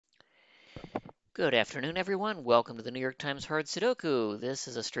Good afternoon, everyone. Welcome to the New York Times Hard Sudoku. This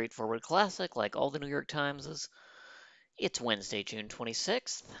is a straightforward classic like all the New York Timeses. It's Wednesday, June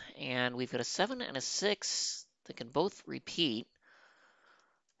 26th, and we've got a 7 and a 6 that can both repeat.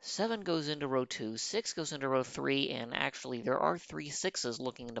 7 goes into row 2, 6 goes into row 3, and actually there are 3 6s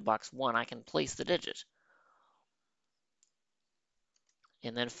looking into box 1. I can place the digit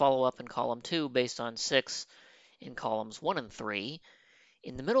and then follow up in column 2 based on 6 in columns 1 and 3.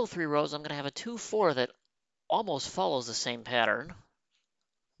 In the middle 3 rows, I'm going to have a 2 4 that almost follows the same pattern,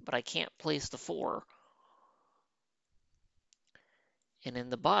 but I can't place the 4. And in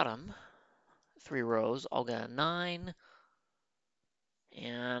the bottom 3 rows, I'll get a 9,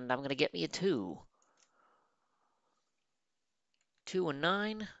 and I'm going to get me a 2. 2 and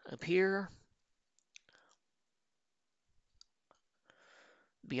 9 appear.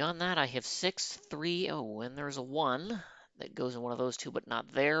 Beyond that, I have 6, 3, oh, and there's a 1 that goes in one of those two, but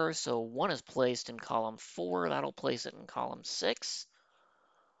not there. So 1 is placed in column 4. That'll place it in column 6.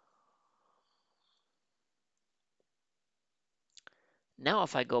 Now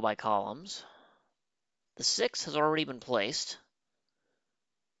if I go by columns, the 6 has already been placed,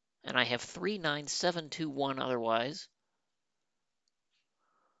 and I have 3, 9, 7, 2, 1 otherwise.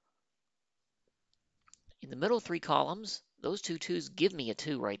 In the middle 3 columns, those two 2s give me a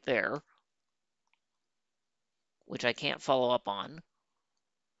 2 right there, which I can't follow up on.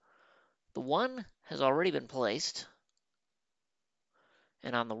 The 1 has already been placed,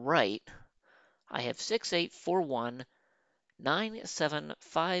 and on the right, I have 6, 8, 4, 1, 9, 7,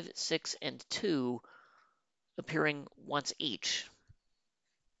 5, 6, and 2 appearing once each.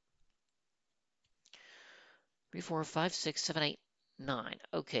 3, 4, 5, 6, 7, 8, 9.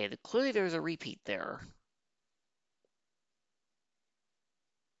 Okay, clearly there's a repeat there.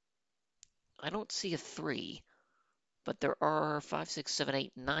 I don't see a 3, but there are 5, 6, 7,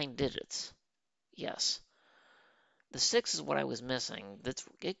 8, 9 digits. Yes. The 6 is what I was missing.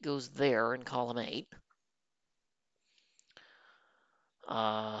 It goes there in column 8.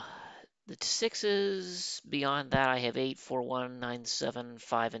 The 6s, beyond that, I have 8, 4, 1, 9, 7,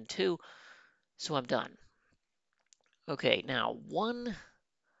 5, and 2. So I'm done. Okay, now 1.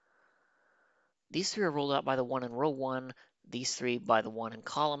 These 3 are ruled out by the 1 in row 1. These 3 by the 1 in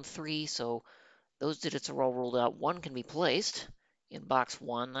column 3. So those digits are all ruled out. 1 can be placed in box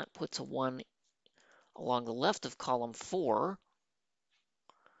 1. That puts a 1 along the left of column 4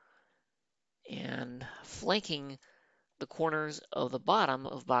 and flanking the corners of the bottom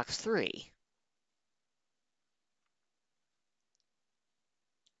of box 3.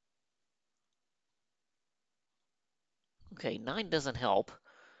 Okay, 9 doesn't help.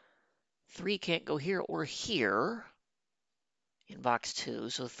 3 can't go here or here in box 2,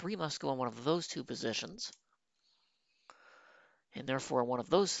 so 3 must go in one of those two positions. And therefore, one of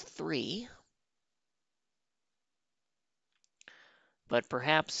those 3. But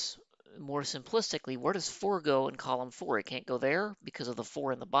perhaps more simplistically, where does 4 go in column 4? It can't go there because of the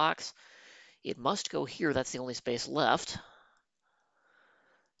 4 in the box. It must go here. That's the only space left.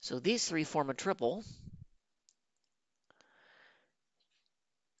 So these 3 form a triple.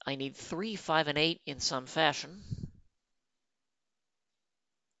 I need 3, 5, and 8 in some fashion.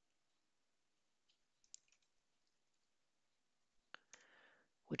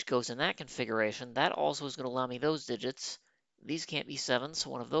 Which goes in that configuration. That also is going to allow me those digits. These can't be 7, so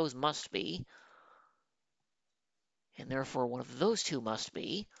one of those must be. And therefore, one of those two must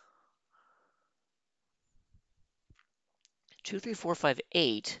be. 2, 3, 4, 5,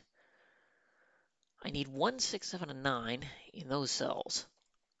 8. I need 1, 6, 7, and 9 in those cells.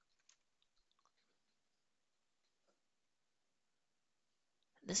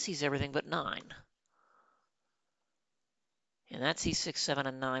 This sees everything but 9. And that sees 6, 7,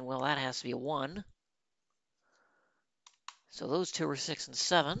 and 9. Well, that has to be a 1. So those two are 6 and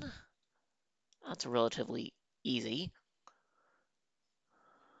 7. That's relatively easy.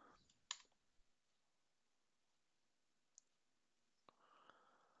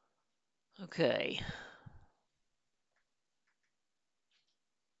 Okay.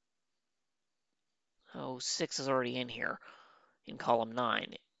 Oh, 6 is already in here in column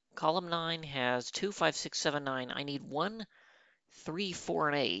 9. Column 9 has 2, 5, 6, 7, 9. I need 1, 3, 4,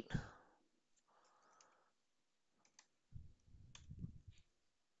 and 8.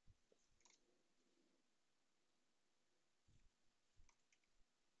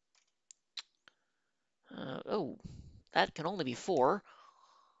 Oh, that can only be 4.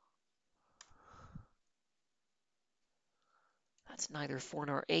 That's neither 4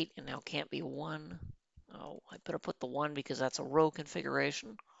 nor 8, and now can't be 1. Oh, I better put the 1 because that's a row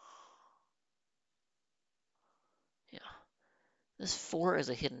configuration. Yeah. This 4 is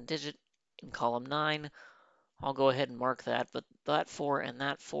a hidden digit. in column 9. I'll go ahead and mark that, but that 4 and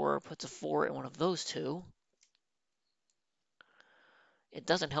that 4 puts a 4 in one of those two. It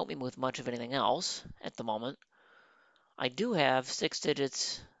doesn't help me with much of anything else at the moment. I do have 6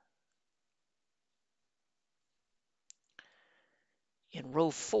 digits in row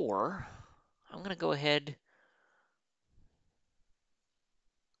 4. I'm going to go ahead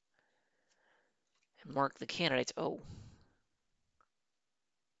and mark the candidates. Oh,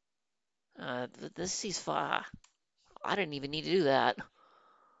 this sees 5. I didn't even need to do that.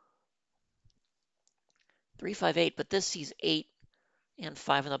 3, 5, 8, but this sees 8 and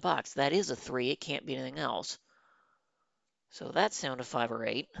 5 in the box. That is a 3. It can't be anything else. So that's down to 5 or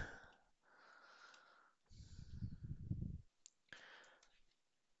 8.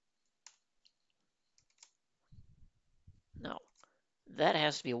 No, that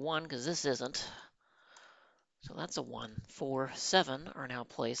has to be a 1 because this isn't. So that's a 1. 4, 7 are now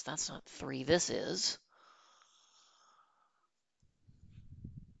placed. That's not 3. This is.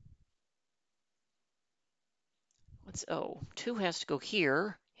 Let's, 2 has to go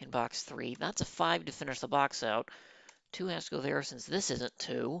here in box 3. That's a 5 to finish the box out. 2 has to go there since this isn't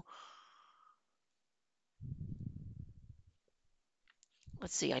 2.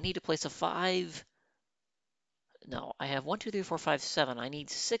 Let's see, I need to place a 5. No, I have 1, 2, 3, 4, 5, 7. I need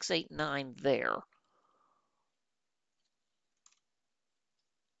 6, 8, 9 there.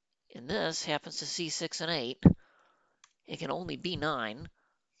 And this happens to see 6 and 8. It can only be 9.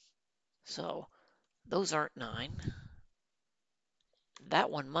 So those aren't 9. That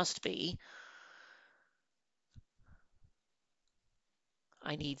one must be.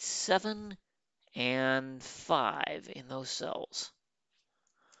 I need 7 and 5 in those cells.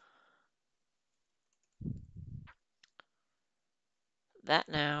 That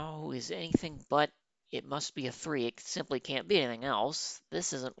now is anything but, it must be a 3. It simply can't be anything else.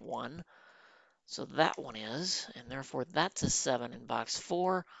 This isn't 1. So that one is, and therefore that's a 7 in box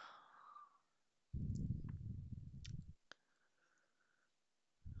 4.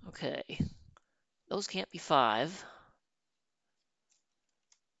 Okay, those can't be 5.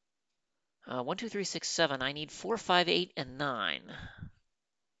 1, 2, 3, 6, 7. I need 4, 5, 8, and 9.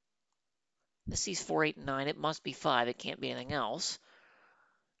 This sees 4, 8, and 9. It must be 5. It can't be anything else.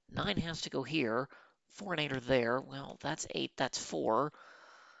 9 has to go here. 4 and 8 are there. Well, that's 8. That's 4.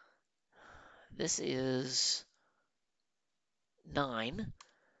 This is 9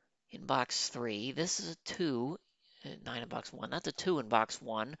 in box 3. This is a 2. 9 in box 1. That's a 2 in box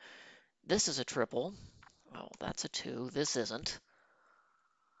 1. This is a triple. Well, that's a 2. This isn't.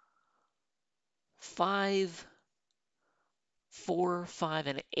 5, 4, 5,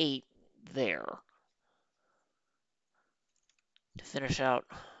 and 8 there to finish out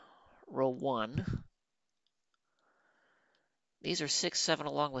row 1. These are 6, 7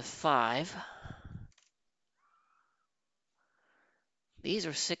 along with 5. These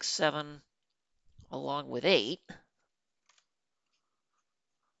are 6, 7 along with 8.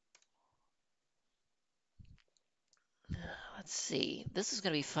 Let's see. This is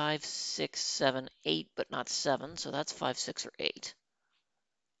going to be 5, 6, 7, 8, but not 7. So that's 5, 6, or 8.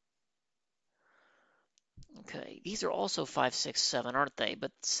 Okay, these are also 5, 6, 7, aren't they?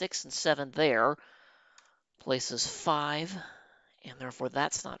 But 6 and 7 there places 5, and therefore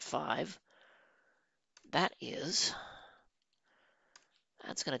that's not 5. That is.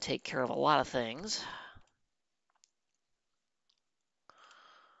 That's going to take care of a lot of things.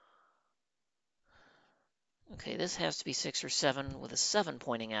 Okay, this has to be 6 or 7 with a 7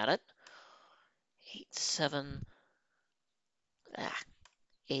 pointing at it. 8, 7,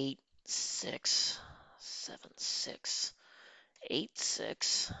 8, 6, 7, 6, 8,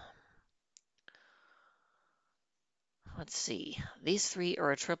 6. Let's see. These 3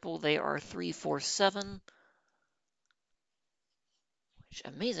 are a triple. They are 3, 4, 7, which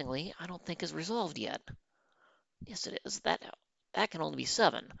amazingly I don't think is resolved yet. Yes, it is. That can only be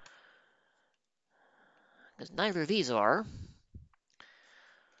 7, because neither of these are.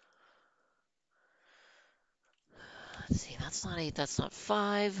 Let's see. That's not 8. That's not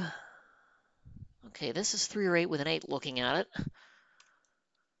 5. Okay, this is 3 or 8 with an 8 looking at it. That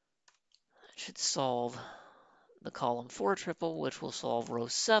should solve the column 4 triple, which will solve row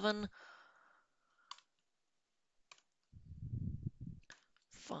 7.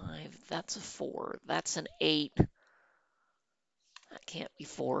 5, that's a 4. That's an 8. That can't be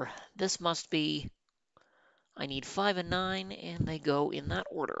 4. This must be, I need 5 and 9, and they go in that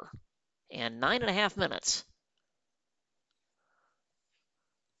order. And 9.5 minutes.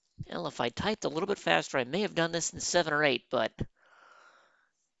 Well, if I typed a little bit faster, I may have done this in 7 or 8, but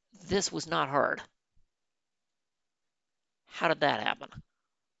this was not hard. How did that happen?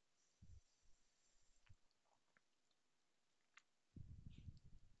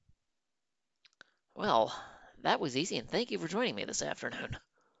 Well, that was easy, and thank you for joining me this afternoon.